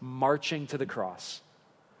Jesus marching to the cross.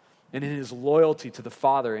 And in his loyalty to the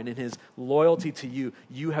Father and in his loyalty to you,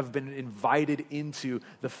 you have been invited into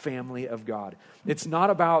the family of God. It's not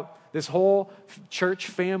about this whole church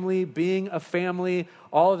family being a family,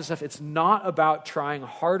 all of this stuff. It's not about trying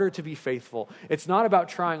harder to be faithful. It's not about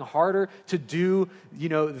trying harder to do,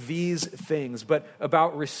 these things, but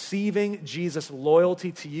about receiving Jesus'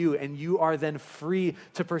 loyalty to you, and you are then free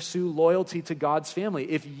to pursue loyalty to God's family.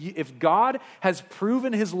 If God has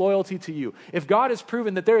proven his loyalty to you, if God has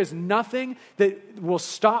proven that there is nothing that will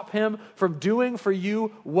stop him from doing for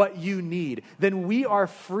you what you need, then we are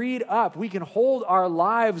freed up. We can hold our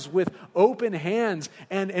lives with open hands,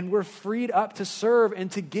 and we're freed up to serve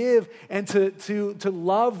and to give and to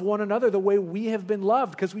love one another the way we have been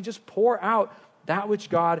loved, because we just pour out that which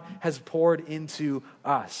God has poured into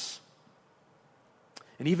us.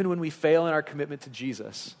 And even when we fail in our commitment to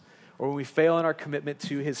Jesus, or when we fail in our commitment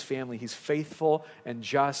to his family, he's faithful and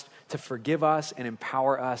just to forgive us and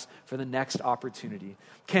empower us for the next opportunity.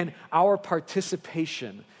 Can our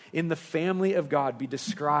participation in the family of God be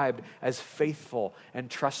described as faithful and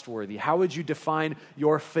trustworthy? How would you define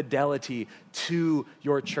your fidelity to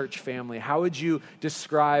your church family? How would you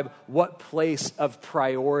describe what place of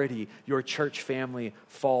priority your church family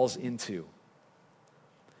falls into?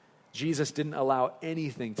 Jesus didn't allow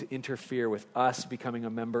anything to interfere with us becoming a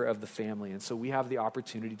member of the family. And so we have the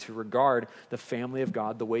opportunity to regard the family of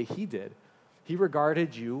God the way he did. He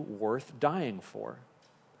regarded you worth dying for.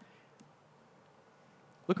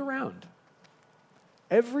 Look around.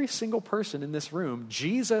 Every single person in this room,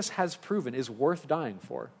 Jesus has proven is worth dying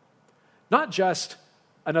for. Not just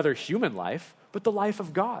another human life, but the life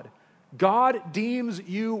of God. God deems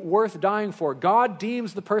you worth dying for. God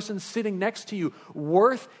deems the person sitting next to you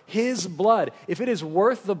worth his blood. If it is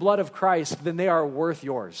worth the blood of Christ, then they are worth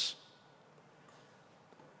yours.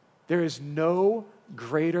 There is no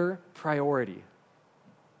greater priority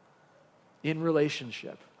in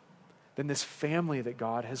relationship than this family that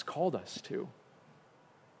God has called us to.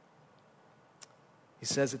 He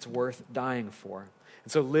says it's worth dying for.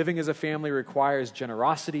 And so living as a family requires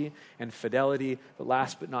generosity and fidelity, but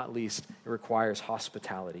last but not least, it requires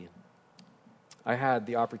hospitality. I had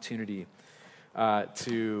the opportunity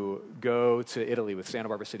to go to Italy with Santa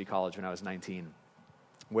Barbara City College when I was 19.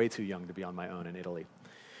 Way too young to be on my own in Italy.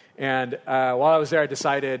 And while I was there, I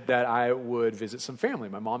decided that I would visit some family.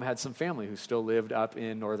 My mom had some family who still lived up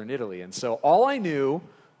in northern Italy. And so all I knew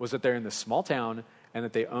was that they're in this small town and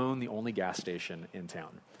that they own the only gas station in town.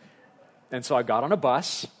 And so I got on a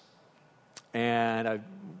bus, and I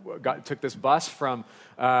took this bus from,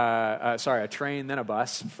 a train, then a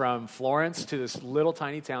bus, from Florence to this little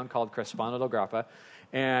tiny town called Crespano del Grappa.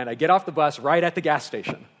 And I get off the bus right at the gas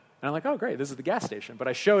station. And I'm like, oh, great, this is the gas station. But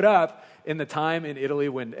I showed up in the time in Italy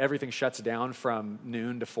when everything shuts down from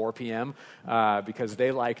noon to 4 p.m. Because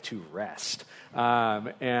they like to rest.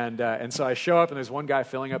 And so I show up, and there's one guy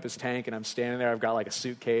filling up his tank, and I'm standing there. I've got like a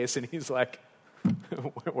suitcase, and he's like,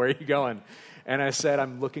 where are you going? And I said,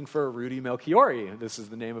 I'm looking for Rudy Melchiori. This is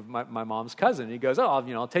the name of my mom's cousin. And he goes,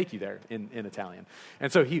 I'll take you there in Italian.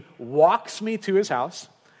 And so he walks me to his house,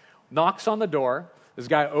 knocks on the door. This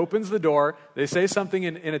guy opens the door. They say something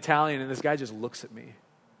in Italian, and this guy just looks at me.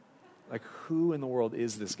 Like, who in the world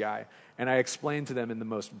is this guy? And I explained to them in the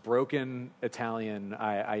most broken Italian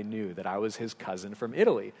I knew that I was his cousin from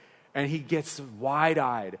Italy. And he gets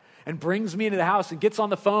wide-eyed and brings me into the house and gets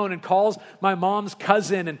on the phone and calls my mom's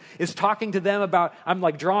cousin and is talking to them about, I'm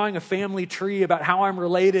like drawing a family tree about how I'm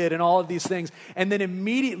related and all of these things. And then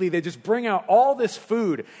immediately they just bring out all this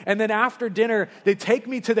food. And then after dinner, they take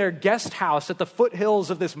me to their guest house at the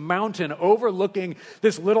foothills of this mountain overlooking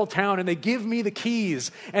this little town. And they give me the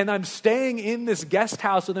keys. And I'm staying in this guest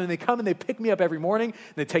house with them. And they come and they pick me up every morning.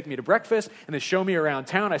 And they take me to breakfast and they show me around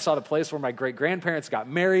town. I saw the place where my great-grandparents got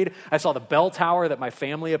married. I saw the bell tower that my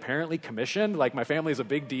family apparently commissioned. Like, my family is a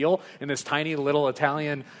big deal in this tiny little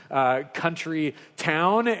Italian country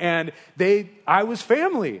town. And I was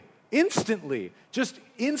family instantly, just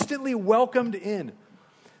instantly welcomed in.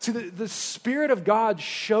 See, the Spirit of God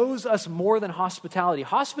shows us more than hospitality.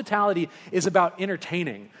 Hospitality is about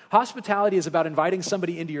entertaining. Hospitality is about inviting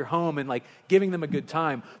somebody into your home and like giving them a good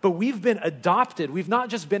time. But we've been adopted. We've not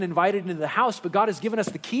just been invited into the house, but God has given us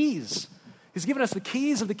the keys. He's given us the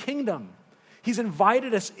keys of the kingdom. He's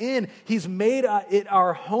invited us in. He's made it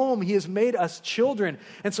our home. He has made us children.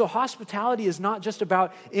 And so hospitality is not just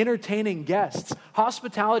about entertaining guests.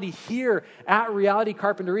 Hospitality here at Reality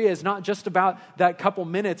Carpinteria is not just about that couple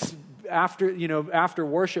minutes after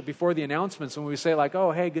worship, before the announcements, when we say like,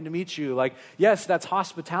 oh, hey, good to meet you. Like, yes, that's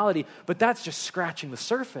hospitality, but that's just scratching the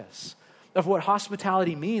surface of what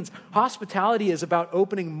hospitality means. Hospitality is about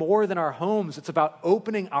opening more than our homes. It's about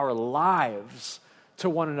opening our lives to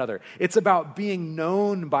one another. It's about being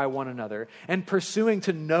known by one another and pursuing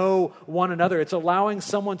to know one another. It's allowing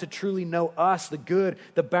someone to truly know us, the good,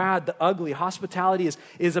 the bad, the ugly. Hospitality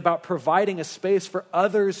is about providing a space for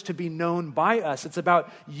others to be known by us. It's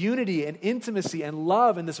about unity and intimacy and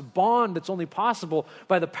love and this bond that's only possible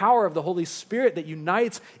by the power of the Holy Spirit that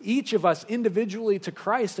unites each of us individually to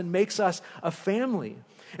Christ and makes us a family.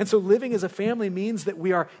 And so living as a family means that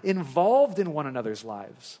we are involved in one another's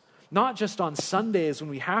lives. Not just on Sundays when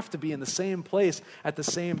we have to be in the same place at the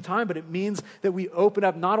same time, but it means that we open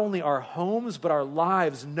up not only our homes, but our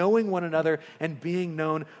lives, knowing one another and being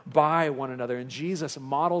known by one another. And Jesus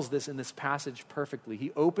models this in this passage perfectly.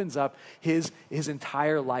 He opens up his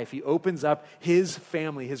entire life. He opens up his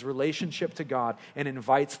family, his relationship to God, and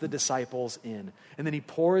invites the disciples in. And then he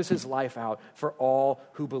pours his life out for all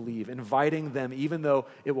who believe, inviting them, even though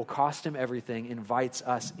it will cost him everything, invites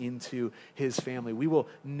us into his family. We will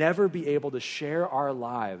never be able to share our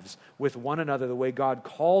lives with one another the way God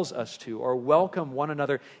calls us to, or welcome one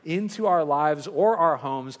another into our lives or our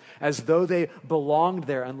homes as though they belonged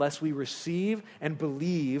there, unless we receive and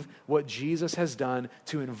believe what Jesus has done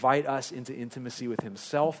to invite us into intimacy with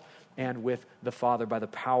himself and with the Father by the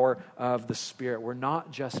power of the Spirit. We're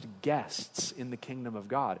not just guests in the kingdom of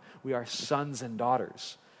God. We are sons and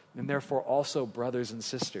daughters, and therefore also brothers and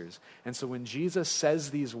sisters. And so when Jesus says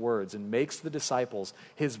these words and makes the disciples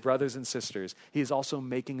his brothers and sisters, he is also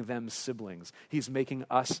making them siblings. He's making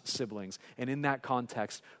us siblings. And in that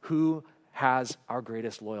context, who has our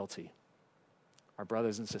greatest loyalty? Our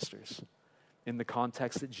brothers and sisters, in the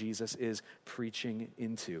context that Jesus is preaching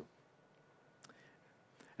into.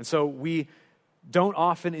 And so we don't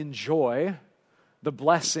often enjoy the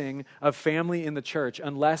blessing of family in the church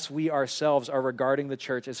unless we ourselves are regarding the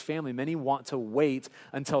church as family. Many want to wait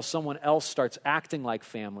until someone else starts acting like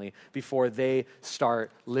family before they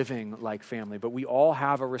start living like family. But we all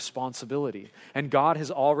have a responsibility. And God has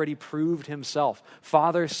already proved himself,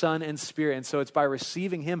 Father, Son, and Spirit. And so it's by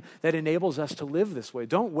receiving him that enables us to live this way.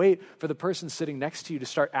 Don't wait for the person sitting next to you to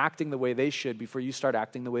start acting the way they should before you start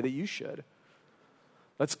acting the way that you should.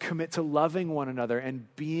 Let's commit to loving one another and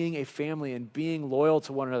being a family and being loyal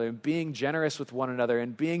to one another and being generous with one another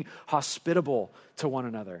and being hospitable to one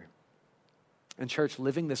another. And church,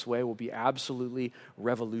 living this way will be absolutely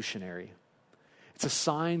revolutionary. It's a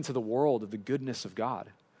sign to the world of the goodness of God.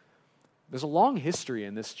 There's a long history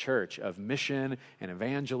in this church of mission and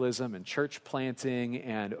evangelism and church planting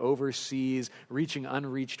and overseas, reaching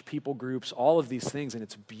unreached people groups, all of these things, and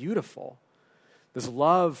it's beautiful. This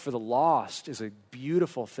love for the lost is a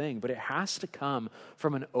beautiful thing, but it has to come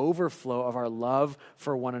from an overflow of our love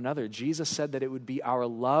for one another. Jesus said that it would be our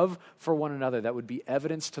love for one another that would be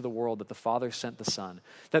evidence to the world that the Father sent the Son.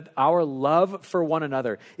 That our love for one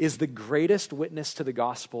another is the greatest witness to the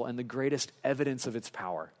gospel and the greatest evidence of its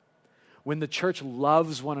power. When the church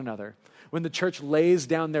loves one another, when the church lays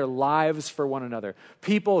down their lives for one another,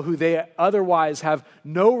 people who they otherwise have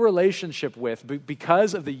no relationship with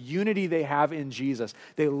because of the unity they have in Jesus,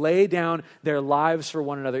 they lay down their lives for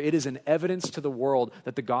one another. It is an evidence to the world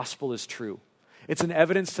that the gospel is true. It's an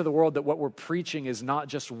evidence to the world that what we're preaching is not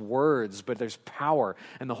just words, but there's power,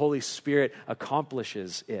 and the Holy Spirit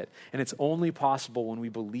accomplishes it. And it's only possible when we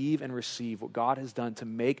believe and receive what God has done to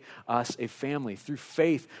make us a family. Through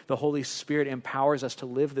faith, the Holy Spirit empowers us to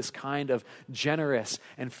live this kind of generous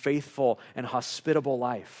and faithful and hospitable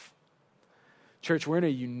life. Church, we're in a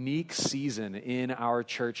unique season in our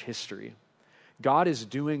church history. God is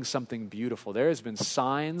doing something beautiful. There has been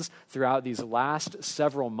signs throughout these last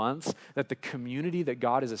several months that the community that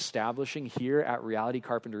God is establishing here at Reality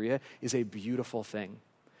Carpinteria is a beautiful thing.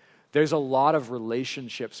 There's a lot of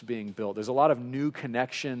relationships being built. There's a lot of new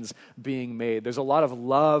connections being made. There's a lot of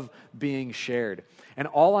love being shared. And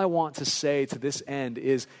all I want to say to this end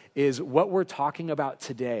is what we're talking about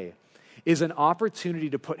today is an opportunity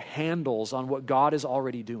to put handles on what God is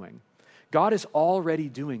already doing. God is already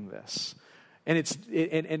doing this.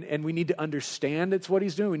 And we need to understand it's what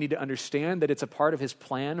he's doing. We need to understand that it's a part of his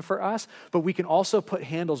plan for us. But we can also put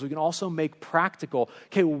handles. We can also make practical.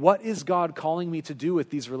 Okay, what is God calling me to do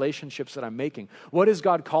with these relationships that I'm making? What is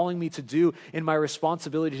God calling me to do in my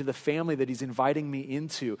responsibility to the family that he's inviting me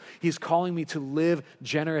into? He's calling me to live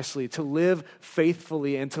generously, to live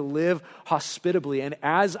faithfully, and to live hospitably. And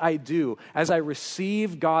as I do, as I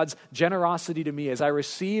receive God's generosity to me, as I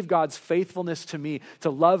receive God's faithfulness to me,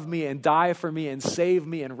 to love me and die for me and save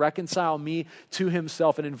me and reconcile me to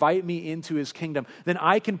himself and invite me into his kingdom, then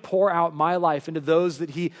I can pour out my life into those that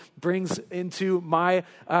he brings into my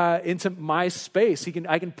space.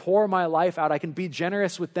 I can pour my life out. I can be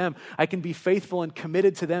generous with them. I can be faithful and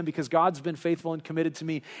committed to them because God's been faithful and committed to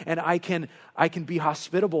me. And I can be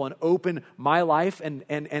hospitable and open my life and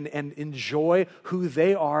enjoy who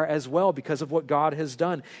they are as well because of what God has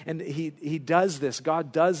done. And he does this.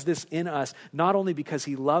 God does this in us, not only because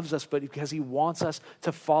he loves us, but because he wants us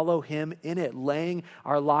to follow him in it, laying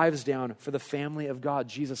our lives down for the family of God.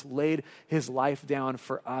 Jesus laid his life down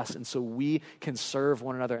for us, and so we can serve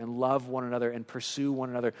one another and love one another and pursue one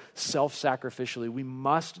another self-sacrificially. We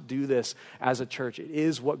must do this as a church. It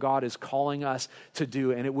is what God is calling us to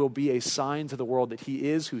do, and it will be a sign to the world that he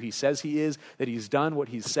is who he says he is, that he's done what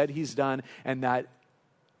he's said he's done, and that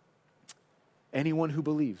anyone who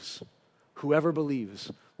believes, whoever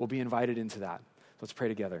believes, will be invited into that. Let's pray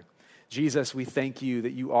together. Jesus, we thank you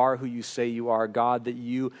that you are who you say you are. God, that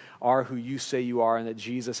you are who you say you are, and that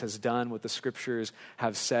Jesus has done what the scriptures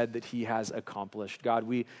have said that he has accomplished. God,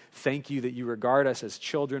 we thank you that you regard us as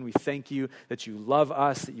children. We thank you that you love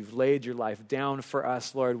us, that you've laid your life down for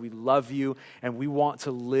us, Lord. We love you, and we want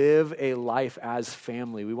to live a life as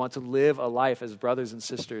family. We want to live a life as brothers and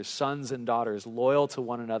sisters, sons and daughters, loyal to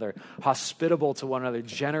one another, hospitable to one another,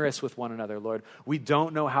 generous with one another, Lord. We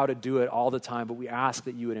don't know how to do it all the time, but we ask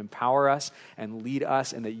that you would empower us and lead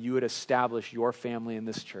us, and that you would establish your family in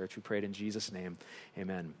this church. We pray it in Jesus' name.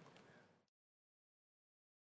 Amen.